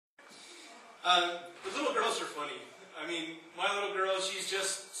The little girls are funny. I mean, my little girl, she's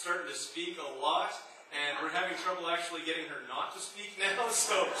just starting to speak a lot, and we're having trouble actually getting her not to speak now,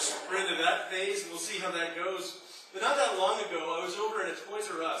 so we're into that phase, and we'll see how that goes. But not that long ago, I was over at a Toys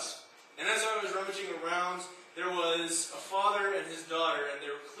R Us, and as I was rummaging around, there was a father and his daughter, and they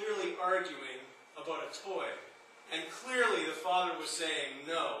were clearly arguing about a toy. And clearly the father was saying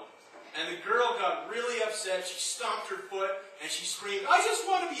no. And the girl got really upset, she stomped her foot, and she screamed, "I just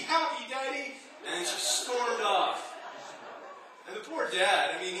want to be happy, Daddy!" And then she stormed off. And the poor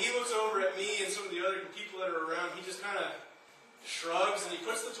dad, I mean, he looks over at me and some of the other people that are around, he just kind of shrugs, and he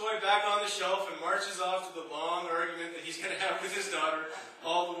puts the toy back on the shelf and marches off to the long argument that he's going to have with his daughter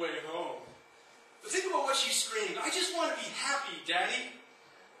all the way home. But think about what she screamed, "I just want to be happy, Daddy!"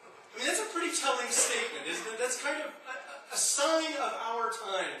 I mean, that's a pretty telling statement, isn't it? That's kind of a sign of our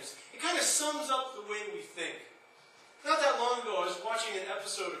times. It kind of sums up the way we think. Not that long ago, I was watching an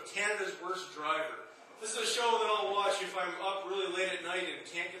episode of Canada's Worst Driver. This is a show that I'll watch if I'm up really late at night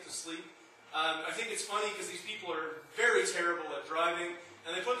and can't get to sleep. I think it's funny because these people are very terrible at driving,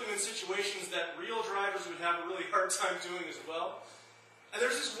 and they put them in situations that real drivers would have a really hard time doing as well. And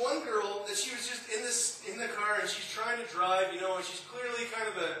there's this one girl that she was just in the car, and she's trying to drive, and she's clearly kind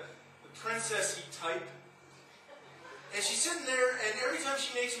of the princessy type. And she's sitting there, and every time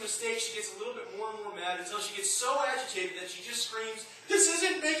she makes a mistake, she gets a little bit more and more mad until she gets so agitated that she just screams, "This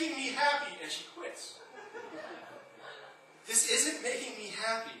isn't making me happy!" And she quits. This isn't making me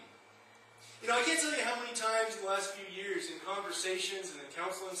happy. I can't tell you how many times in the last few years in conversations and in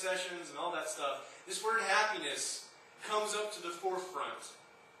counseling sessions and all that stuff, this word happiness comes up to the forefront.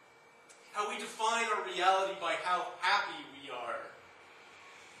 How we define our reality by how happy we are.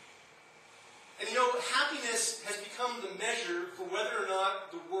 And happiness has become the measure for whether or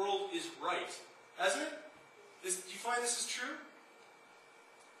not the world is right. Hasn't it? Do you find this is true?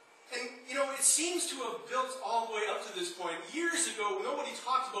 And, it seems to have built all the way up to this point. Years ago, nobody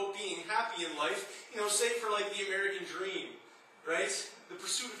talked about being happy in life, say for like the American dream, right? The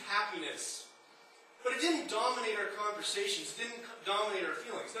pursuit of happiness. But it didn't dominate our conversations. It didn't dominate our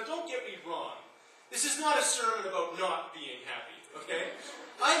feelings. Now, don't get me wrong. This is not a sermon about not being happy, okay?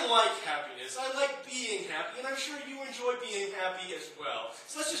 I like happiness. I like being happy, and I'm sure you enjoy being happy as well.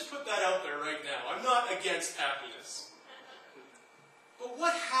 So let's just put that out there right now. I'm not against happiness. But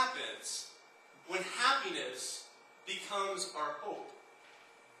what happens when happiness becomes our hope?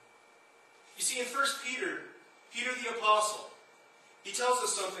 You see, in 1 Peter, Peter the Apostle, he tells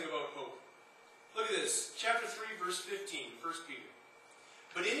us something about hope. Look at this, chapter 3, verse 15, 1 Peter.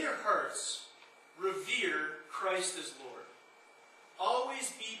 "But in your hearts, revere Christ as Lord.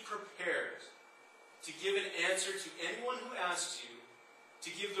 Always be prepared to give an answer to anyone who asks you, to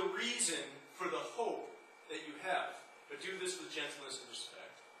give the reason for the hope that you have. But do this with gentleness and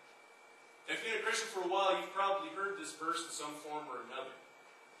respect." Now, if you've been a Christian for a while, you've probably heard this verse in some form or another.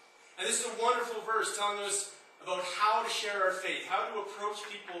 And this is a wonderful verse telling us about how to share our faith, how to approach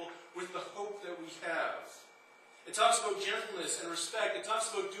people with the hope that we have. It talks about gentleness and respect. It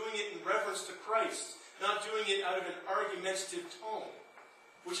talks about doing it in reverence to Christ, not doing it out of an argumentative tone,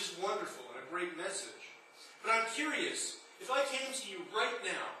 which is wonderful and a great message. But I'm curious, if I came to you right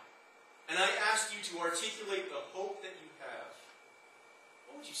now and I asked you to articulate the hope that you have,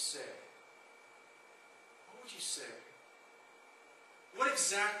 what would you say? What would you say? What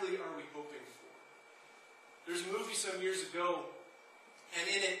exactly are we hoping for? There's a movie some years ago, and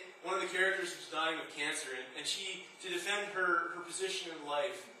in it, one of the characters was dying of cancer, and she, to defend her position in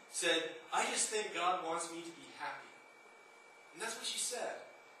life, said, "I just think God wants me to be happy." And that's what she said.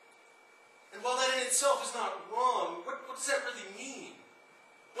 And while that in itself is not wrong, what does that really mean?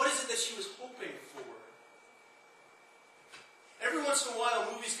 What is it that she was hoping for? Every once in a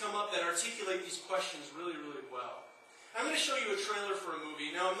while, movies come up that articulate these questions really, really well. I'm going to show you a trailer for a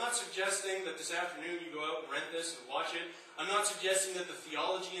movie. Now, I'm not suggesting that this afternoon you go out and rent this and watch it. I'm not suggesting that the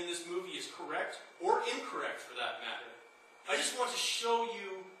theology in this movie is correct or incorrect for that matter. I just want to show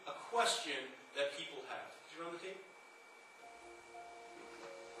you a question that people have. Did you run the tape?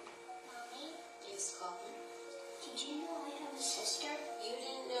 Mommy, yes, Colin. Did you know I have a sister? You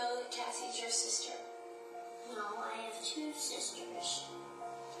didn't know that Cassie's your sister? No, I have two sisters.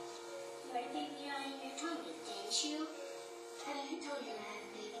 You had a baby on your tummy, didn't you? Daddy told you I had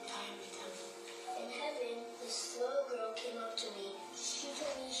a baby on my tummy. In heaven, this little girl came up to me. She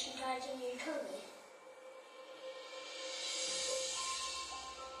told me she died in your tummy.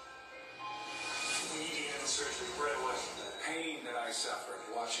 Needing the surgery right away. The pain that I suffered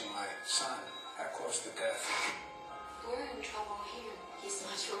watching my son that close to death. We're in trouble here. He's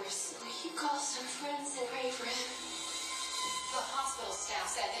much worse. Will you call some friends and pray for him? The hospital staff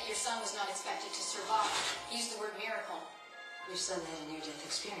said that your son was not expected to survive. He used the word miracle. Your son had a near-death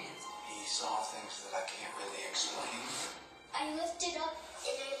experience. He saw things that I can't really explain. I lifted up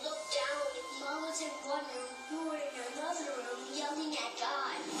and I looked down. Mom was in one room, you were in another room yelling at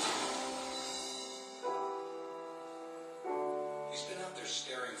God. He's been out there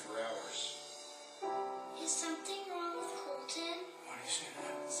staring for hours. Is something wrong with Colton? Why do you say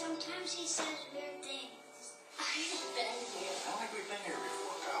that? Sometimes he says weird things. I've been here. I don't think we've been here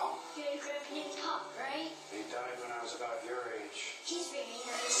before, Kyle. You're a grandpa named Pop, right? He died when I was about your age. He's very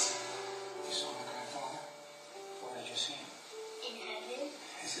nice. You saw my grandfather? Where did you see him? In heaven?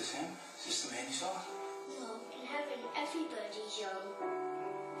 Is this him? Is this the man you saw? No, in heaven everybody's young.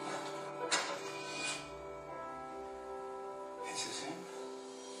 Is this him?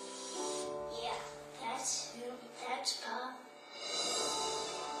 Yeah, that's him. That's Pop.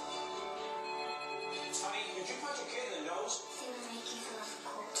 Honey, did you punch a kid in the nose? Feeling like you love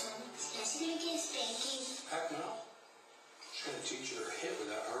Colton. Is he gonna get a spanking? Heck no. She's gonna teach you to hit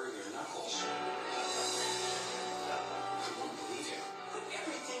without hurting your knuckles. I won't believe him. But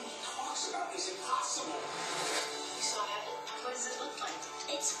everything he talks about is impossible. You saw heaven? What does it look like?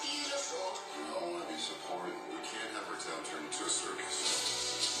 It's beautiful. We all want to be supported, but we can't have our town turn into a circus.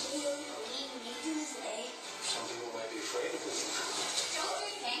 We don't believe me, do they? Some people might be afraid of this. Don't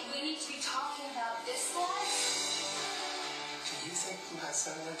we think we need to be talking about this guy? Do you think my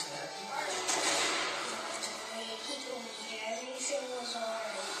son went to heaven? He told me everything was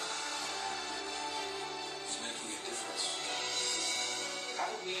alright. He's making a difference.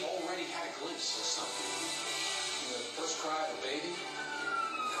 Haven't we already had a glimpse of something? The first cry of a baby,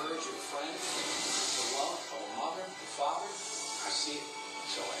 the courage of a friend, the love of a mother, a father. I see it,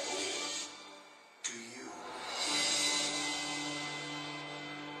 so I believe it. Do you?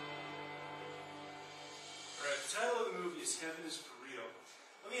 All right, the title of the movie is Heaven is for Real.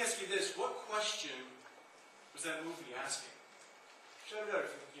 Let me ask you this. What question was that movie asking? Shout it out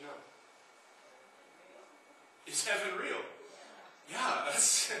if you think you know. Is heaven real? Yeah,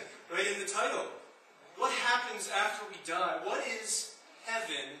 that's right in the title. What happens after we die? What is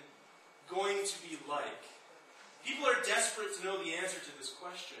heaven going to be like? People are desperate to know the answer to this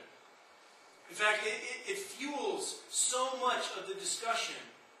question. In fact, it fuels so much of the discussion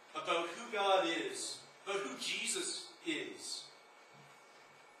about who God is, about who Jesus is.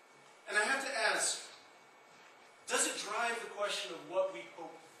 And I have to ask, does it drive the question of what we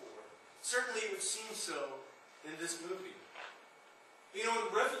hope for? Certainly it would seem so in this movie. You know,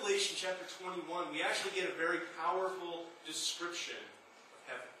 in Revelation chapter 21, we actually get a very powerful description of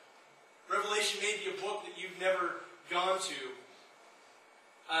heaven. Revelation may be a book that you've never gone to.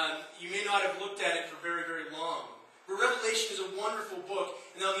 You may not have looked at it for very, very long. But Revelation is a wonderful book.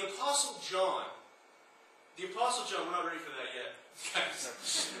 And now the Apostle John, we're not ready for that yet, guys.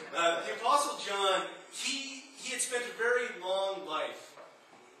 The Apostle John, he had spent a very long life.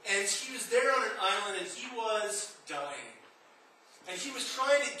 And he was there on an island and he was dying. And he was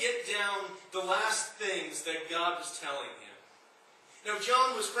trying to get down the last things that God was telling him. Now,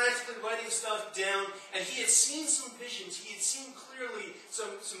 John was frantically writing stuff down, and he had seen some visions. He had seen clearly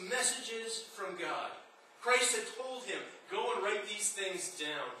some messages from God. Christ had told him, go and write these things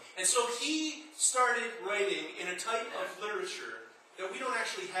down. And so he started writing in a type of literature that we don't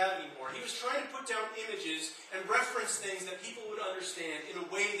actually have anymore. He was trying to put down images and reference things that people would understand in a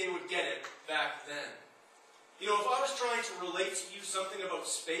way they would get it back then. You know, if I was trying to relate to you something about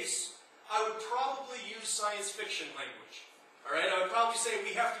space, I would probably use science fiction language. All right? I would probably say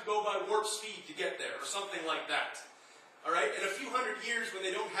we have to go by warp speed to get there, or something like that. All right? In a few hundred years, when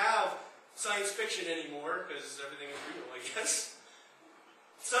they don't have science fiction anymore, because everything is real, I guess,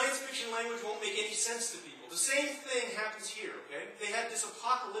 science fiction language won't make any sense to people. The same thing happens here, okay? They had this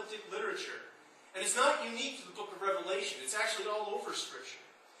apocalyptic literature. And it's not unique to the book of Revelation. It's actually all over Scripture.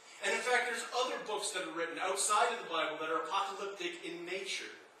 And in fact, there's other books that are written outside of the Bible that are apocalyptic in nature.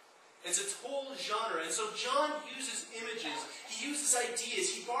 It's a whole genre. And so John uses images. He uses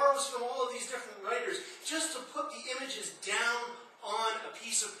ideas. He borrows from all of these different writers just to put the images down on a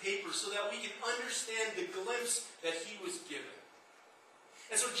piece of paper so that we can understand the glimpse that he was given.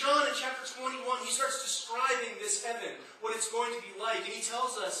 And so John in chapter 21, he starts describing this heaven, what it's going to be like. And he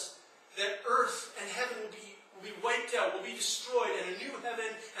tells us that earth and heaven will be wiped out, will be destroyed, and a new heaven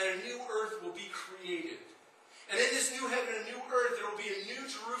and a new earth will be created. And in this new heaven and new earth, there will be a new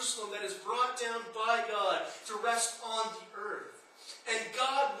Jerusalem that is brought down by God to rest on the earth. And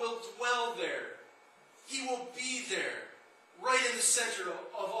God will dwell there. He will be there, right in the center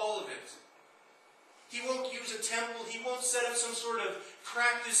of all of it. He won't use a temple. He won't set up some sort of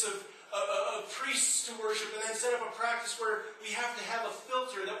practice of priests to worship and then set up a practice where we have to have a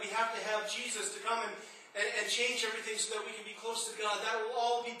filter, that we have to have Jesus to come and change everything so that we can be close to God. That will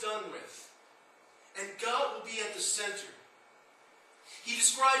all be done with. And God will be at the center. He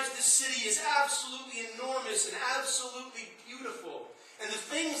describes this city as absolutely enormous and absolutely beautiful. And the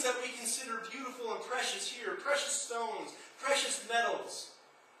things that we consider beautiful and precious here, precious stones, precious metals,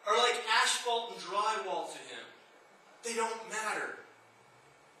 are like asphalt and drywall to him. They don't matter.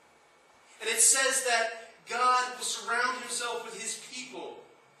 And it says that God will surround himself with his people,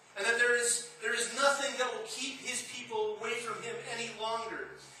 and that there is nothing that will keep his people away from him any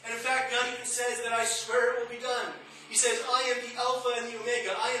longer. And in fact, God even says that I swear it will be done. He says, I am the Alpha and the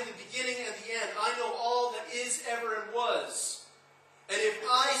Omega. I am the beginning and the end. I know all that is, ever, and was. And if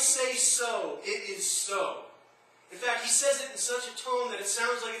I say so, it is so. In fact, he says it in such a tone that it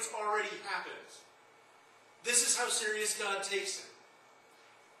sounds like it's already happened. This is how serious God takes it.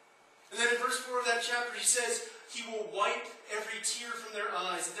 And then in verse 4 of that chapter, he says, he will wipe every tear from their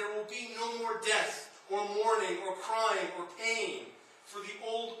eyes, that there will be no more death, or mourning, or crying, or pain, for the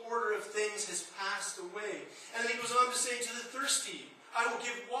old order of things has passed away. And then he goes on to say, to the thirsty, I will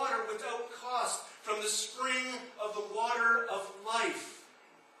give water without cost from the spring of the water of life.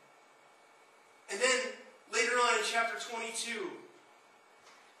 And then, later on in chapter 22,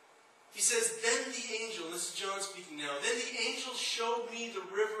 he says, then the angel, and this is John speaking now, then the angel showed me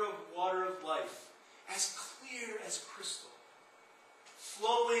the river of water of life, as clear as crystal,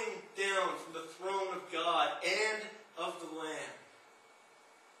 flowing down from the throne of God and of the Lamb,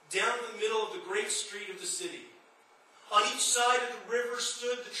 down the middle of the great street of the city. On each side of the river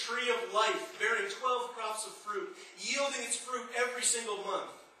stood the tree of life, bearing 12 crops of fruit, yielding its fruit every single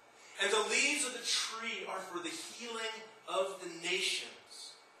month. And the leaves of the tree are for the healing of the nations.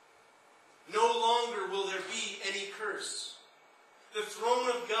 No longer will there be any curse. The throne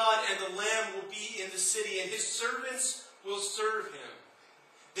of God and the Lamb will be in the city, and his servants will serve him.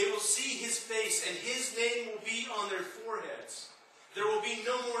 They will see his face, and his name will be on their foreheads. There will be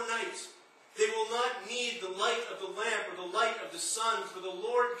no more night. They will not need the light of the lamp or the light of the sun, for the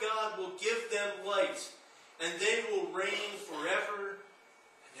Lord God will give them light, and they will reign forever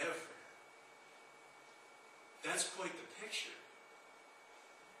and ever. That's quite the picture.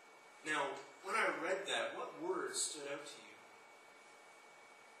 Now, when I read that, what words stood out to you?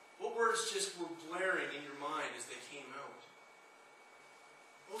 What words just were blaring in your mind as they came out?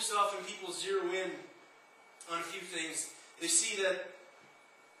 Most often people zero in on a few things. They see that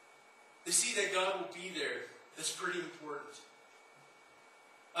God will be there. That's pretty important.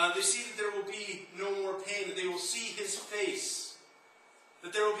 They see that there will be no more pain, that they will see his face,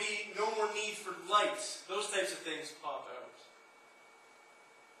 that there will be no more need for light. Those types of things pop out.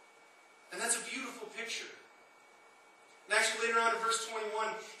 And that's a beautiful picture. And actually later on in verse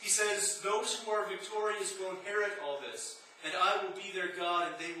 21, he says, those who are victorious will inherit all this, and I will be their God,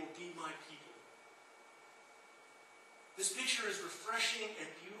 and they will be my people. This picture is refreshing and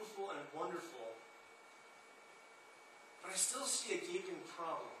beautiful and wonderful. But I still see a gaping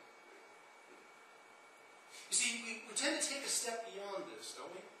problem. You see, we tend to take a step beyond this,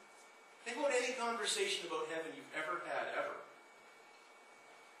 don't we? Think about any conversation about heaven you've ever had, ever.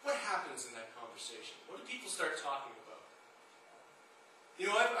 What happens in that conversation? What do people start talking about? You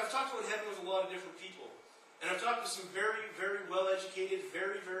know, I've talked about heaven with a lot of different people. And I've talked with some very, very well-educated,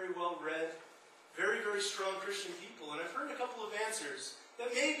 very, very well-read, very, very strong Christian people. And I've heard a couple of answers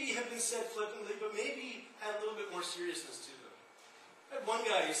that maybe have been said flippantly, but maybe had a little bit more seriousness to them. I had one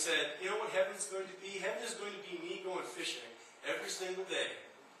guy who said, you know what heaven's going to be? Heaven is going to be me going fishing every single day.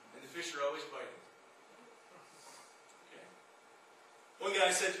 And the fish are always biting. One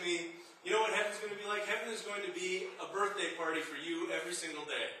guy said to me, you know what heaven's going to be like? Heaven is going to be a birthday party for you every single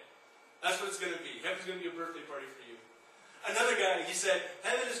day. That's what it's going to be. Heaven's going to be a birthday party for you. Another guy, he said,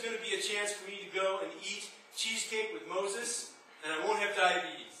 heaven is going to be a chance for me to go and eat cheesecake with Moses, and I won't have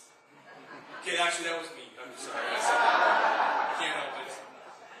diabetes. Okay, actually that was me. I'm sorry. I can't help it.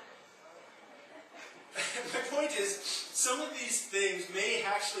 My point is, some of these things may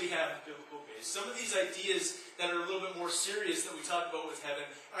actually have a biblical base. Some of these ideas that are a little bit more serious that we talk about with heaven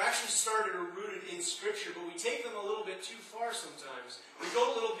are actually started or rooted in Scripture, but we take them a little bit too far sometimes. We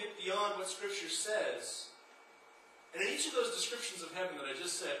go a little bit beyond what Scripture says. And in each of those descriptions of heaven that I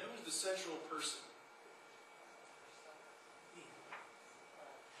just said, who is the central person? Me.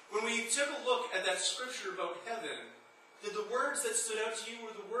 When we took a look at that Scripture about heaven, did the words that stood out to you,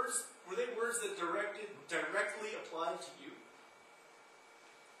 were they words that directly applied to you?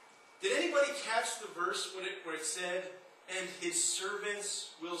 Did anybody catch the verse where it said, and his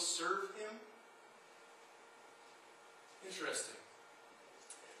servants will serve him? Interesting.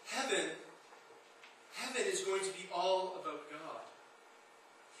 heaven is going to be all about God.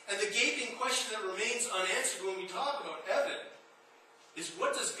 And the gaping question that remains unanswered when we talk about heaven is,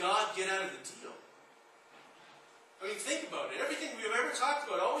 what does God get out of the deal? I mean, think about it. Everything we've ever talked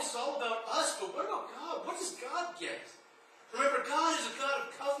about always is all about us, but what about God? What does God get? Remember, God is a God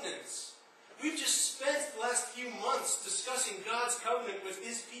of covenants. We've just spent the last few months discussing God's covenant with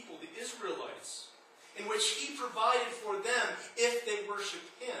His people, the Israelites, in which He provided for them if they worship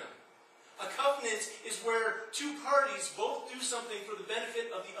Him. A covenant is where two parties both do something for the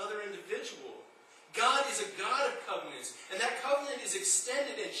benefit of the other individual. God is a God of covenants, and that covenant is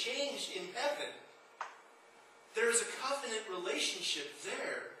extended and changed in heaven. There is a covenant relationship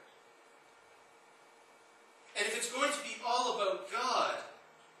there. And if it's going to be all about God,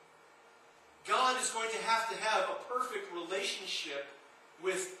 God is going to have a perfect relationship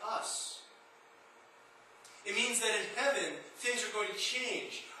with us. It means that in heaven, things are going to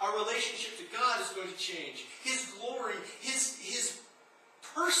change. Our relationship to God is going to change. His glory, His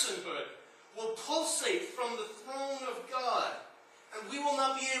personhood will pulsate from the throne of God. And we will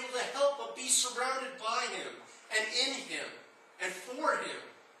not be able to help but be surrounded by Him and in Him and for Him.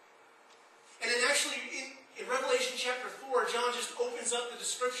 And in Revelation chapter 4, John just opens up the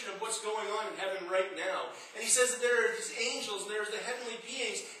description of what's going on in heaven right now. And he says that there are these angels, and there's the heavenly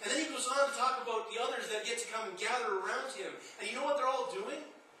beings, and then he goes on to talk about the others that get to come and gather around him. And you know what they're all doing?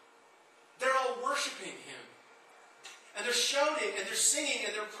 They're all worshiping him. And they're shouting, and they're singing,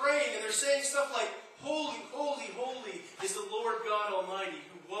 and they're praying, and they're saying stuff like, "Holy, holy, holy is the Lord God Almighty,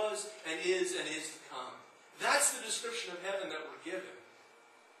 who was and is to come." That's the description of heaven that we're given.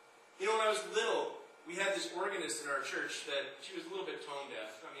 You know, when I was little, we had this organist in our church that she was a little bit tone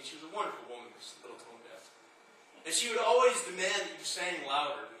deaf. I mean, she was a wonderful woman, just a little tone deaf. And she would always demand that you sang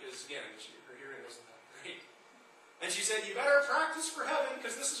louder because, again, her hearing wasn't that great. And she said, "You better practice for heaven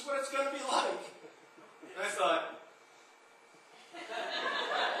because this is what it's going to be like." And I thought,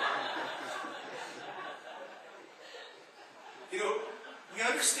 you know, we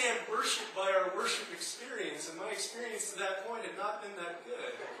understand worship by our worship experience, and my experience to that point had not been that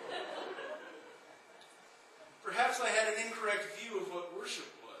good. Perhaps I had an incorrect view of what worship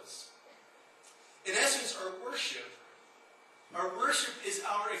was. In essence, our worship is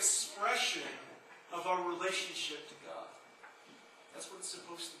our expression of our relationship to God. That's what it's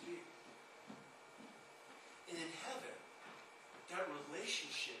supposed to be. And in heaven, that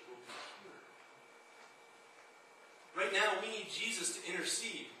relationship will be pure. Right now, we need Jesus to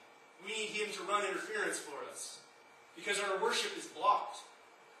intercede. We need Him to run interference for us. Because our worship is blocked.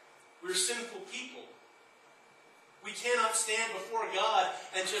 We're sinful people. We cannot stand before God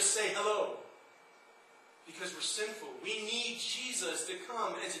and just say hello. Because we're sinful. We need Jesus to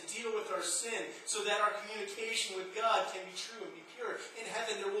come and to deal with our sin so that our communication with God can be true and be pure. In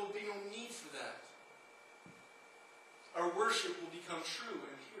heaven, there will be no need for that. Our worship will become true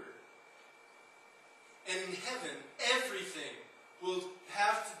and pure. And in heaven, everything will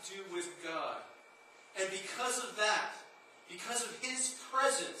have to do with God. And because of that, because of His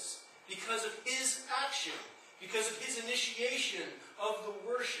presence, because of His action, because of His initiation of the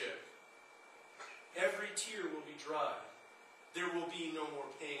worship, every tear will be dry. There will be no more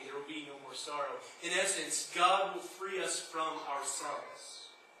pain. There will be no more sorrow. In essence, God will free us from ourselves.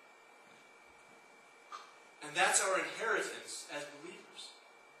 And that's our inheritance as believers.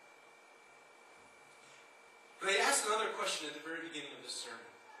 But I asked another question at the very beginning of this sermon.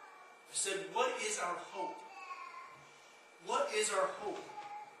 I said, what is our hope? What is our hope?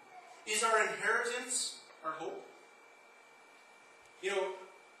 Is our inheritance our hope? You know,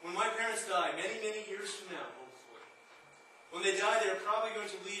 when my parents die, many, many years from now, hopefully, when they die, they're probably going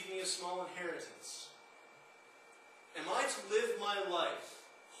to leave me a small inheritance. Am I to live my life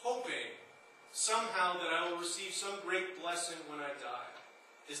hoping somehow that I will receive some great blessing when I die?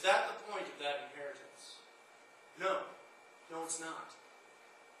 Is that the point of that inheritance? No. No, it's not.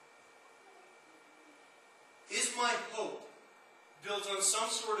 Is my hope built on some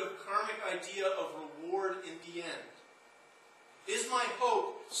sort of karmic idea of reward in the end? Is my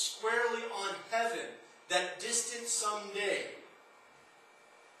hope squarely on heaven, that distant someday?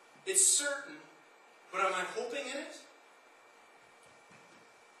 It's certain, but am I hoping in it?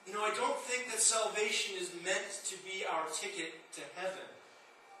 You know, I don't think that salvation is meant to be our ticket to heaven.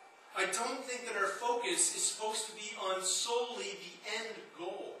 I don't think that our focus is supposed to be on solely the end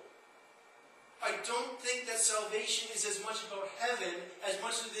goal. I don't think that salvation is as much about heaven as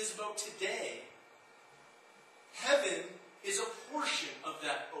much as it is about today. Heaven is a portion of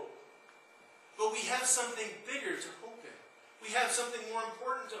that hope. But we have something bigger to hope in. We have something more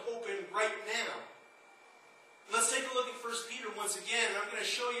important to hope in right now. Let's take a look at 1 Peter once again, and I'm going to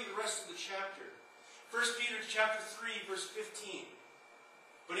show you the rest of the chapter. 1 Peter chapter 3, verse 15.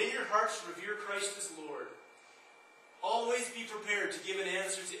 But in your hearts revere Christ as Lord. Always be prepared to give an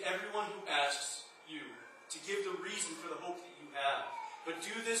answer to everyone who asks you, to give the reason for the hope that you have. But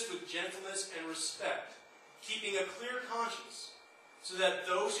do this with gentleness and respect, keeping a clear conscience, so that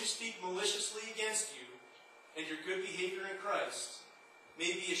those who speak maliciously against you and your good behavior in Christ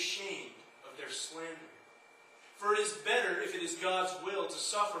may be ashamed of their slander. For it is better, if it is God's will, to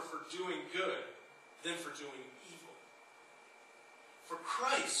suffer for doing good than for doing evil. For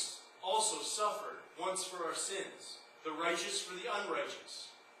Christ also suffered once for our sins, the righteous for the unrighteous,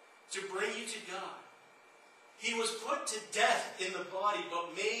 to bring you to God. He was put to death in the body,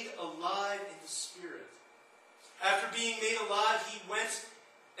 but made alive in the spirit. After being made alive, he went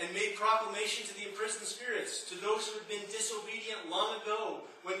and made proclamation to the imprisoned spirits, to those who had been disobedient long ago,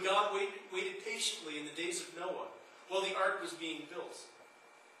 when God waited patiently in the days of Noah, while the ark was being built.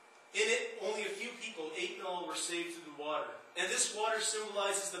 In it, only a few people, 8 in all, were saved through the water. And this water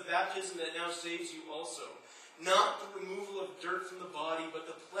symbolizes the baptism that now saves you also. Not the removal of dirt from the body, but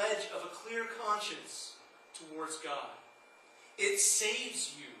the pledge of a clear conscience towards God. It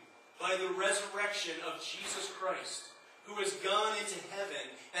saves you by the resurrection of Jesus Christ, who has gone into heaven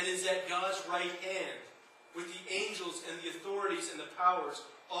and is at God's right hand, with the angels and the authorities and the powers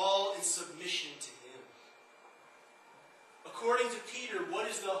all in submission to him. According to Peter, what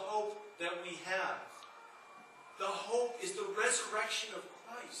is the hope that we have? The hope is the resurrection of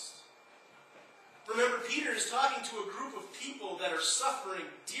Christ. Remember, Peter is talking to a group of people that are suffering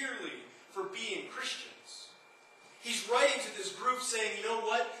dearly for being Christians. He's writing to this group saying, you know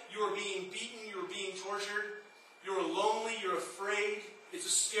what? You are being beaten, you are being tortured, you're lonely, you're afraid. It's a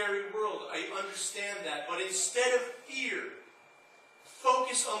scary world. I understand that. But instead of fear,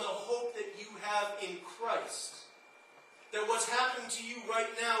 focus on the hope that you have in Christ. That what's happening to you right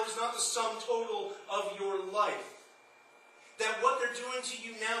now is not the sum total of your life. That what they're doing to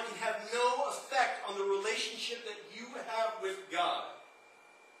you now can have no effect on the relationship that you have with God.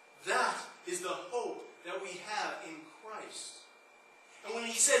 That is the hope that we have in Christ. And when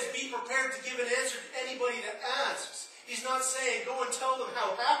he says, be prepared to give an answer to anybody that asks, he's not saying, go and tell them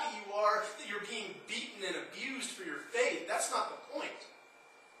how happy you are that you're being beaten and abused for your faith. That's not the point.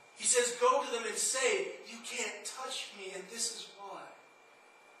 He says, go to them and say, you can't touch me, and this is why.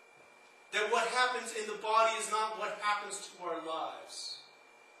 That what happens in the body is not what happens to our lives.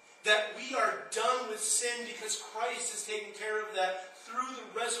 That we are done with sin because Christ has taken care of that through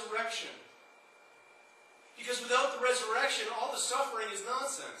the resurrection. Because without the resurrection, all the suffering is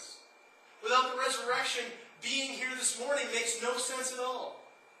nonsense. Without the resurrection, being here this morning makes no sense at all.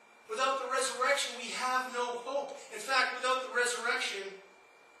 Without the resurrection, we have no hope. In fact, without the resurrection,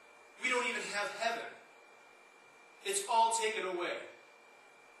 we don't even have heaven. It's all taken away.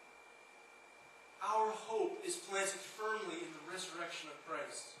 Our hope is planted firmly in the resurrection of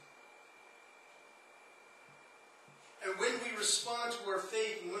Christ. And when we respond to our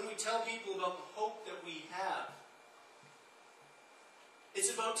faith, and when we tell people about the hope that we have,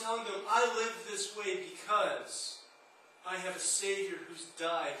 it's about telling them, I live this way because I have a Savior who's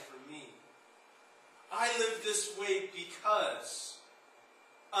died for me. I live this way because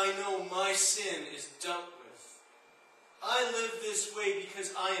I know my sin is dealt with. I live this way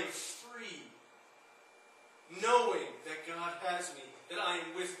because I am free, knowing that God has me, that I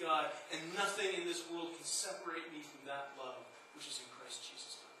am with God, and nothing in this world can separate me from that love, which is in Christ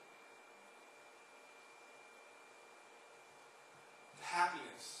Jesus. The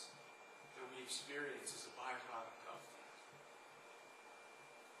happiness that we experience is a byproduct of that.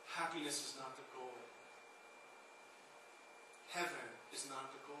 Happiness is not the goal. Heaven is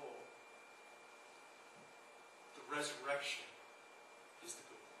not the goal. The resurrection is the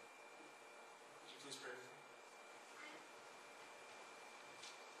goal. Would you please pray with me?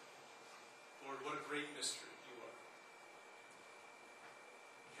 Lord, what a great mystery you are.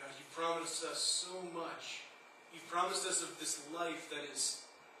 God, you promised us so much. You've promised us of this life that is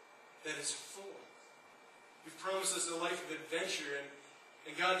full. You've promised us a life of adventure,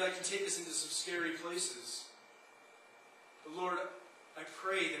 and God, that can take us into some scary places. But Lord, I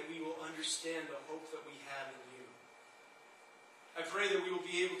pray that we will understand the hope that we have in you. I pray that we will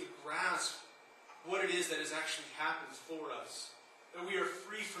be able to grasp what it is that has actually happened for us. That we are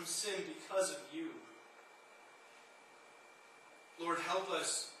free from sin because of you. Lord, help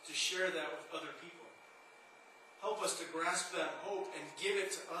us to share that with other people. Help us to grasp that hope and give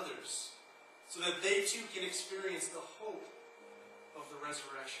it to others so that they too can experience the hope of the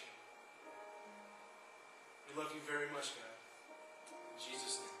resurrection. We love you very much, God. In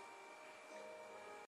Jesus' name.